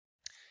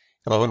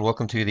Hello and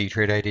welcome to the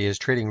Trade Ideas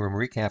Trading Room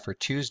recap for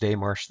Tuesday,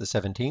 March the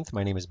 17th.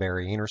 My name is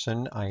Barry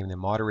Anderson. I am the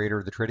moderator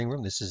of the Trading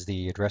Room. This is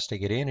the address to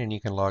get in, and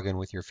you can log in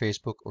with your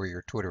Facebook or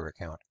your Twitter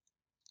account.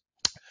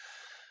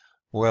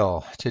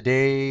 Well,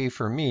 today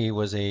for me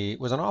was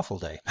an awful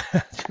day,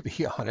 to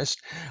be honest.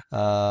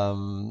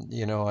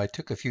 I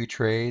took a few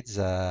trades,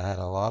 had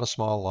a lot of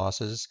small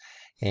losses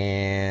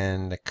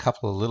and a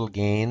couple of little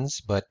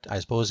gains, but I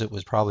suppose it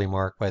was probably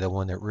marked by the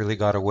one that really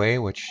got away,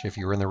 which if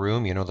you're in the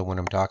room, you know the one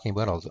I'm talking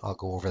about. I'll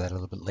go over that a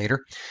little bit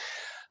later.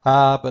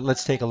 But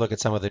let's take a look at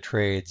some of the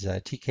trades.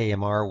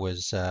 TKMR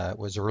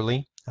was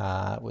early.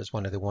 It was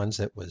one of the ones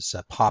that was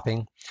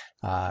popping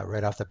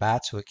right off the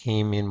bat, so it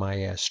came in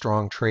my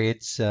strong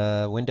trades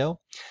window.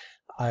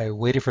 I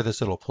waited for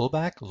this little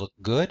pullback,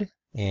 looked good,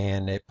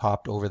 and it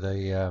popped over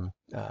the,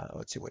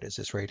 let's see, what is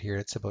this right here?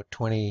 It's about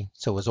 20,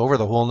 so it was over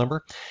the whole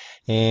number.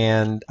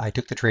 And I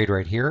took the trade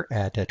right here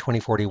at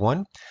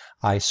 2041.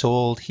 I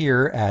sold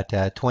here at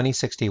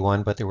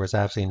 2061, but there was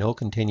absolutely no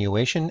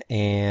continuation,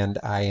 and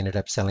I ended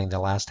up selling the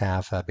last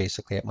half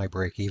basically at my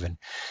break even.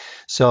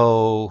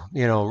 So,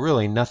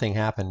 really nothing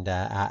happened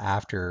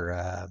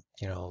after,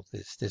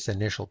 this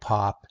initial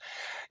pop.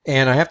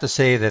 And I have to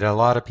say that a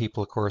lot of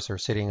people, of course, are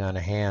sitting on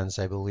hands,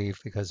 I believe,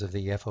 because of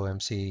the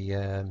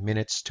FOMC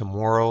minutes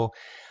tomorrow.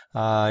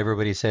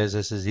 Everybody says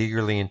this is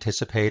eagerly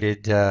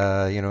anticipated.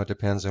 It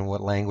depends on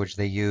what language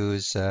they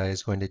use,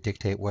 is going to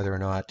dictate whether or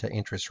not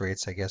interest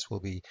rates, I guess, will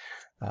be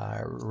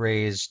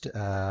raised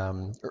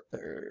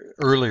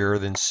earlier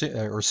than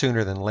or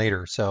sooner than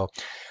later. So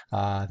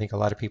I think a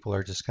lot of people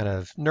are just kind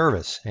of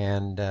nervous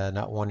and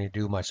not wanting to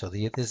do much. So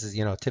this is,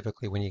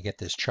 typically when you get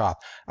this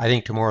chop. I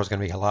think tomorrow is going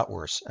to be a lot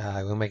worse.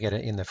 We may get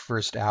it in the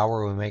first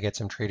hour. We may get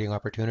some trading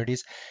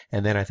opportunities,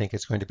 and then I think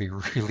it's going to be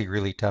really,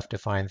 really tough to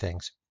find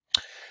things.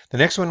 The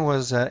next one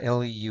was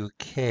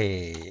LUK,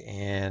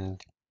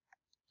 and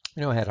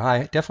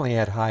I definitely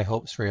had high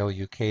hopes for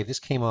LUK. This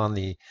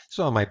was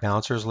on my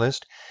bouncers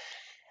list.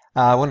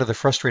 One of the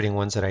frustrating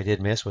ones that I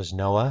did miss was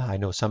Noah. I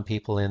know some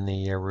people in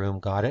the room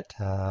got it,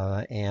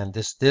 and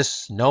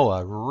this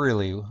Noah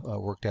really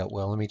worked out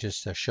well. Let me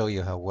just show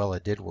you how well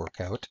it did work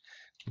out.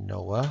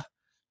 Noah.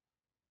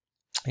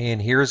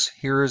 And here's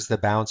the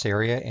bounce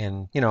area,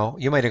 and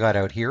you might have got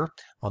out here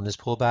on this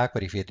pullback,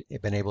 but if you'd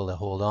been able to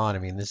hold on, I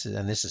mean, this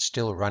is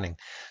still running.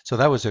 So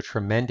that was a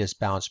tremendous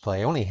bounce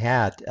play. I only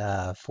had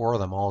four of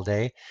them all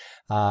day.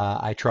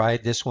 I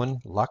tried this one,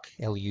 Luck,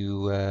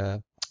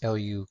 LUK.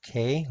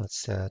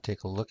 Let's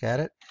take a look at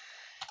it.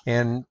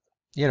 And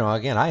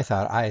again, I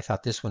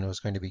thought this one was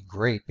going to be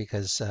great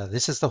because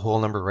this is the whole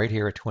number right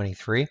here at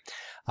 23.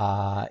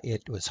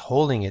 It was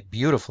holding it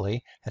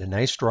beautifully, had a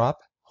nice drop,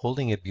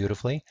 holding it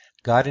beautifully,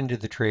 got into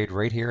the trade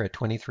right here at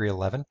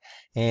 23.11,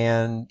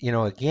 and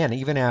again,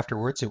 even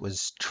afterwards, it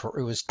was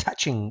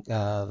touching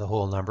the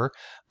whole number,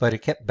 but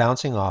it kept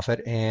bouncing off it,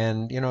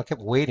 and it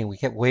kept waiting. We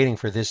kept waiting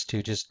for this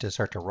to just to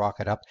start to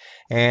rocket up,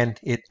 and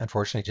it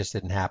unfortunately just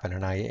didn't happen.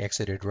 And I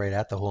exited right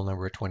at the whole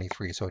number at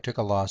 23, so I took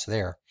a loss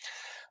there.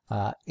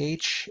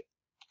 HXL.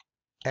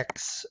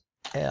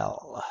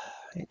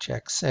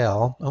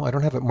 HXL. Oh, I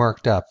don't have it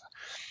marked up.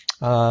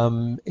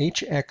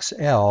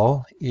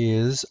 HXL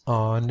is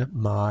on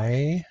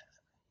my,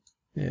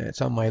 yeah,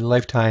 it's on my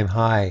lifetime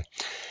high.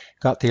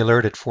 Got the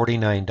alert at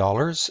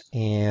 $49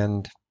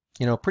 and,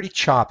 pretty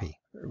choppy,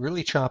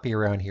 really choppy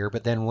around here.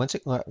 But then once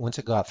it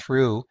got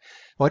through,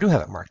 oh, I do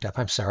have it marked up.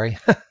 I'm sorry.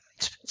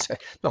 It's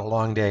been a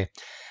long day.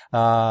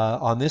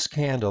 On this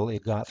candle,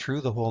 it got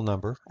through the whole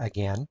number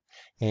again,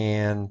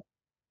 and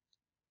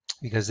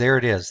because there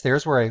it is.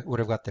 There's where I would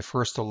have got the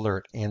first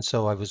alert. And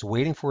so I was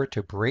waiting for it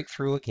to break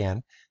through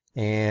again.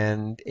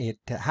 And it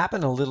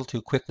happened a little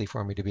too quickly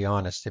for me, to be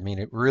honest. I mean,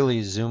 it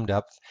really zoomed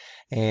up.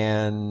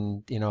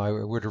 And, I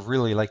would have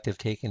really liked to have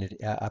taken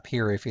it up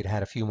here if it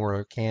had a few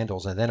more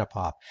candles and then a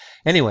pop.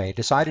 Anyway,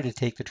 decided to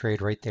take the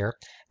trade right there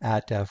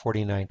at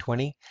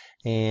 49.20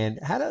 and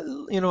had a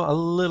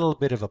little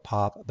bit of a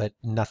pop, but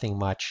nothing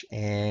much.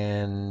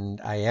 And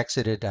I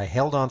exited. I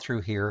held on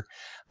through here.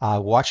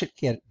 Watch it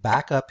get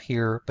back up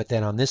here, but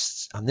then on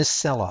this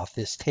sell-off,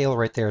 this tail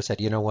right there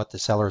said, you know what, the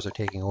sellers are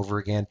taking over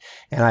again,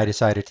 and I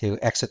decided to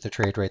exit the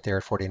trade right there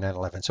at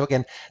 49.11. So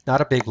again,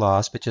 not a big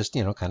loss, but just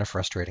kind of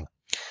frustrating.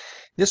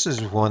 This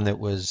is one that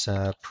was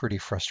pretty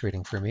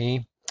frustrating for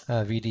me.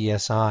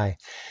 VDSI.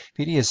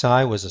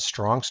 VDSI was a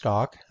strong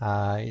stock.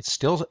 It's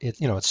still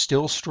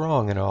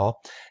strong and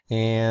all.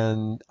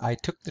 And I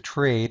took the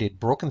trade. It'd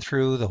broken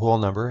through the whole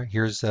number.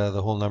 Here's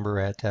the whole number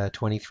at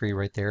 23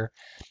 right there.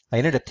 I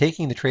ended up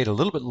taking the trade a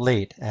little bit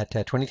late at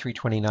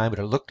 23.29, but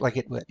it looked like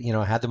it,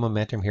 had the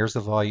momentum. Here's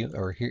the volume,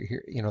 or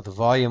here, the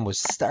volume was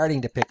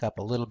starting to pick up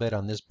a little bit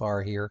on this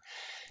bar here.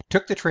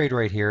 Took the trade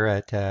right here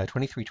at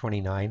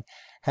 23.29.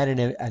 Had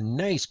a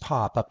nice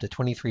pop up to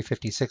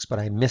 23.56, but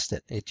I missed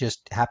it. It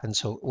just happened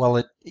so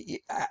well.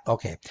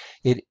 Okay.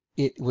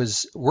 It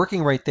was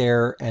working right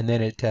there, and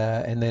then it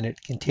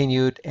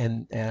continued,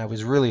 and I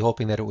was really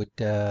hoping that it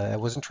would. I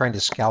wasn't trying to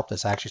scalp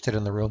this. I actually stood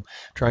in the room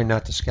trying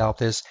not to scalp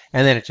this,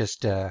 and then it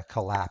just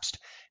collapsed.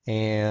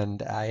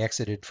 and I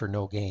exited for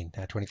no gain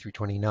at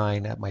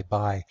 23.29 at my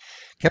buy.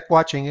 Kept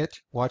watching it,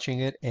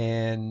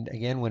 and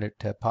again when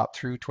it popped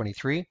through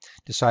 23,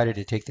 decided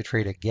to take the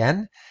trade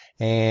again,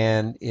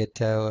 and it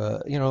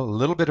a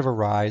little bit of a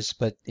rise,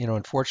 but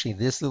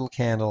unfortunately this little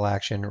candle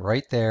action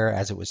right there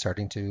as it was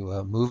starting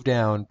to move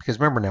down, because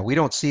remember now we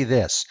don't see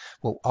this.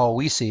 Well, all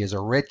we see is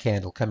a red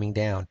candle coming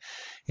down.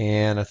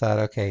 And I thought,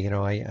 okay,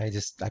 I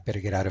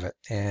better get out of it.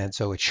 And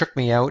so it shook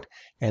me out.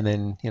 And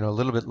then, a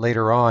little bit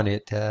later on,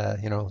 it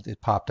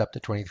popped up to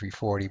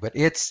 23.40. But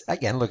it's,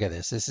 again, look at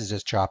this. This is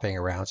just chopping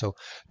around. So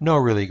no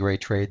really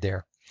great trade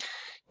there.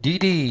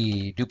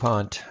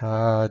 DuPont.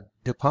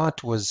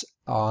 DuPont was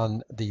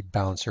on the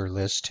bouncer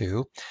list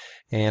too.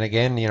 And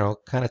again,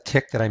 kind of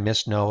ticked that I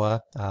missed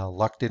Noah.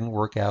 Luck didn't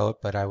work out,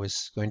 but I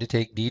was going to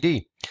take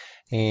DD.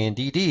 And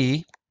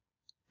DD,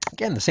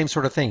 again, the same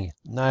sort of thing.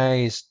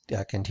 Nice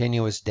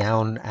continuous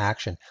down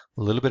action.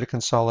 A little bit of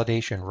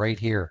consolidation right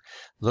here.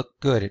 Looked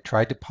good. It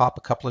tried to pop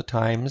a couple of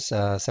times.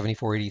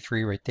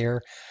 74.83 right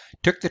there.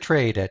 Took the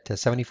trade at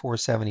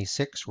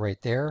 74.76 right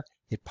there.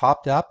 It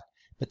popped up,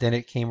 but then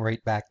it came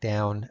right back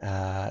down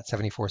at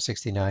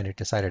 74.69. It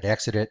decided to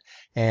exit it.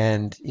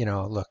 And,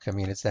 look, I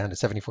mean, it's down to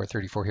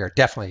 74.34 here.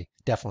 Definitely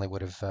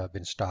would have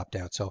been stopped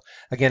out. So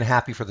again,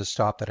 happy for the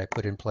stop that I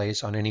put in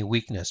place on any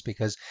weakness,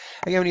 because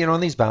again, on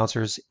these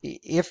bouncers,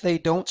 if they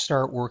don't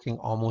start working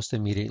almost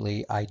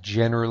immediately, I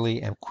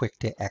generally am quick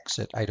to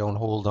exit. I don't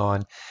hold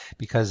on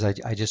because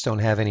I just don't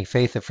have any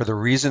faith that for the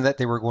reason that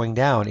they were going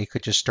down, it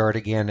could just start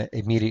again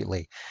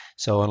immediately.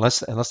 So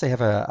unless they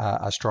have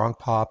a strong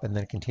pop and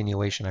then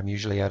continuation, I'm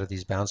usually out of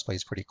these bounce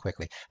plays pretty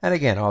quickly. And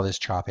again, all this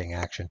chopping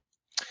action.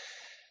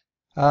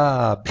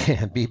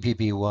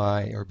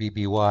 BBBY or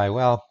BBY.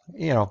 Well,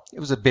 it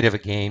was a bit of a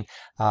gain.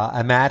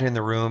 Matt in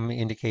the room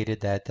indicated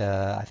that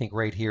I think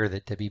right here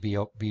that the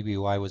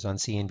BBY was on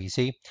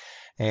CNBC.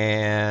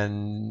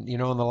 And, in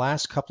the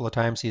last couple of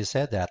times he has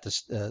said that,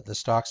 the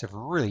stocks have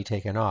really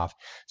taken off.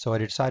 So I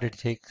decided to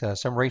take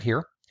some right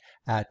here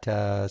at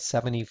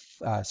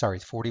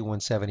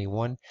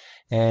 41.71,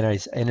 and I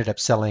ended up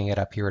selling it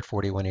up here at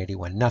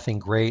 41.81. Nothing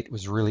great.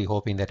 Was really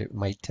hoping that it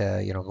might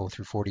go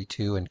through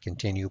 42 and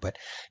continue, but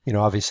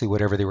obviously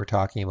whatever they were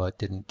talking about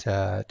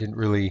didn't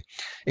really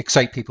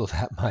excite people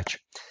that much.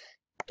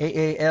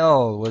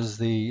 AAL was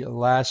the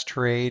last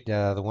trade,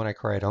 the one I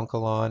cried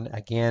uncle on.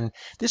 Again,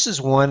 this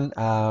is one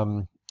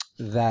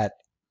that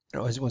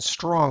was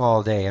strong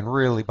all day, and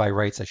really by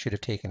rights I should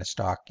have taken a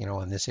stock,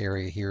 in this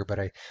area here, but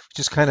I was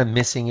just kind of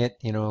missing it,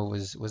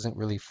 wasn't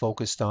really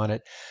focused on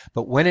it.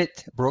 But when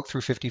it broke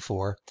through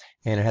 54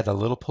 and it had a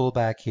little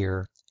pullback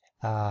here,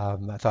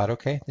 I thought,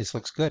 okay, this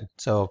looks good.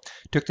 So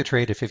took the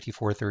trade at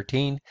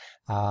 54.13,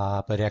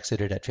 but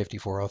exited at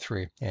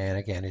 54.03. And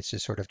again, it's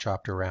just sort of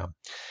chopped around.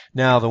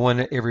 Now, the one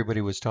that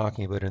everybody was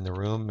talking about in the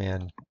room,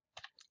 and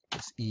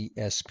this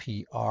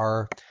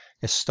ESPR,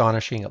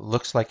 astonishing. It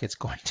looks like it's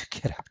going to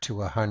get up to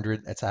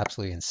 100. That's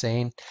absolutely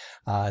insane.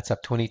 It's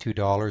up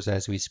 $22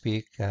 as we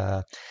speak.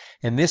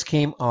 And this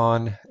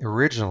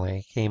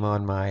originally came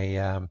on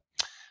my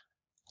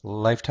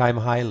lifetime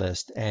high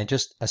list, and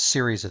just a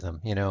series of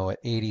them, at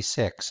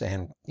 86.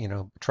 And,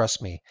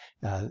 trust me,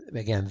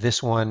 again,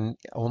 this one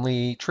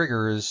only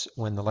triggers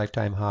when the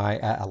lifetime high,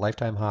 a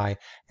lifetime high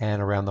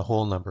and around the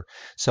whole number.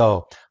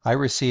 So I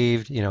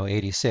received,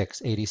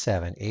 86,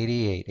 87,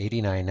 88,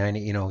 89, 90,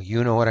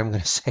 you know what I'm going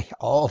to say,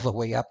 all the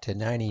way up to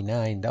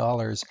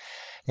 $99,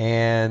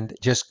 and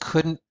just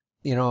couldn't,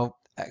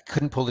 I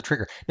couldn't pull the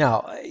trigger.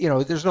 Now,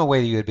 there's no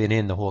way you had been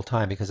in the whole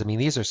time, because I mean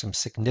these are some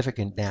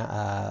significant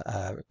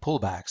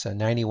pullbacks.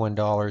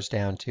 $91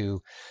 down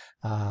to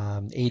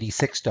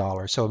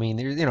 $86. So I mean,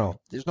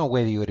 there's no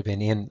way that you would have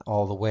been in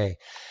all the way.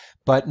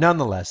 But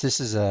nonetheless, this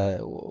is a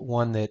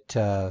one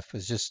that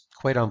was just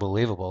quite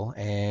unbelievable,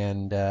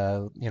 and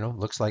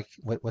looks like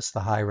what's the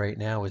high right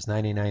now is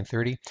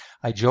 99.30.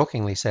 I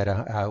jokingly said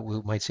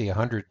we might see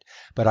 100,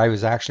 but I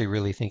was actually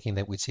really thinking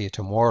that we'd see it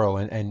tomorrow,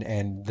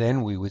 and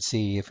then we would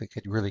see if it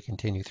could really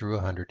continue through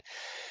 100.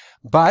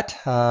 But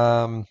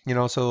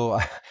so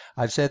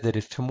I've said that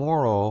if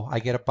tomorrow I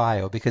get a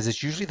bio, because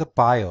it's usually the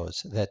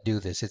bios that do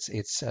this.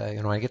 It's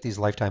I get these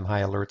lifetime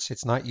high alerts.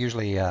 It's not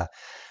usually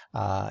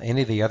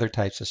any of the other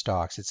types of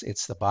stocks.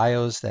 It's the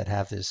bios that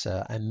have this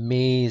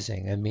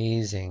amazing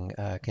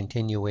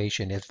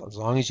continuation. If as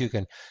long as you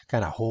can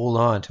kind of hold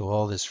on to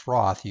all this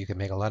froth, you can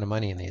make a lot of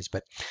money in these.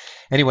 But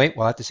anyway,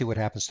 we'll have to see what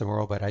happens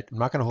tomorrow. But I'm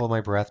not going to hold my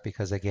breath,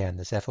 because again,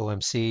 this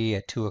FOMC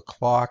at 2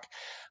 o'clock.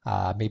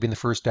 Maybe in the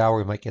first hour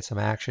we might get some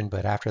action,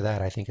 but after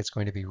that, I think it's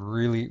going to be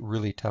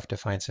really tough to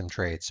find some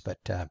trades. But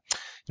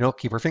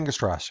keep our fingers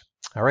crossed.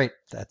 All right,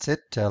 that's it.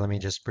 Let me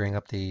just bring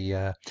up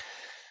the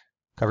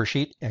cover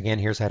sheet. Again,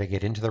 here's how to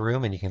get into the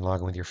room, and you can log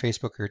in with your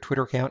Facebook or your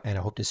Twitter account, and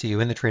I hope to see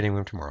you in the trading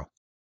room tomorrow.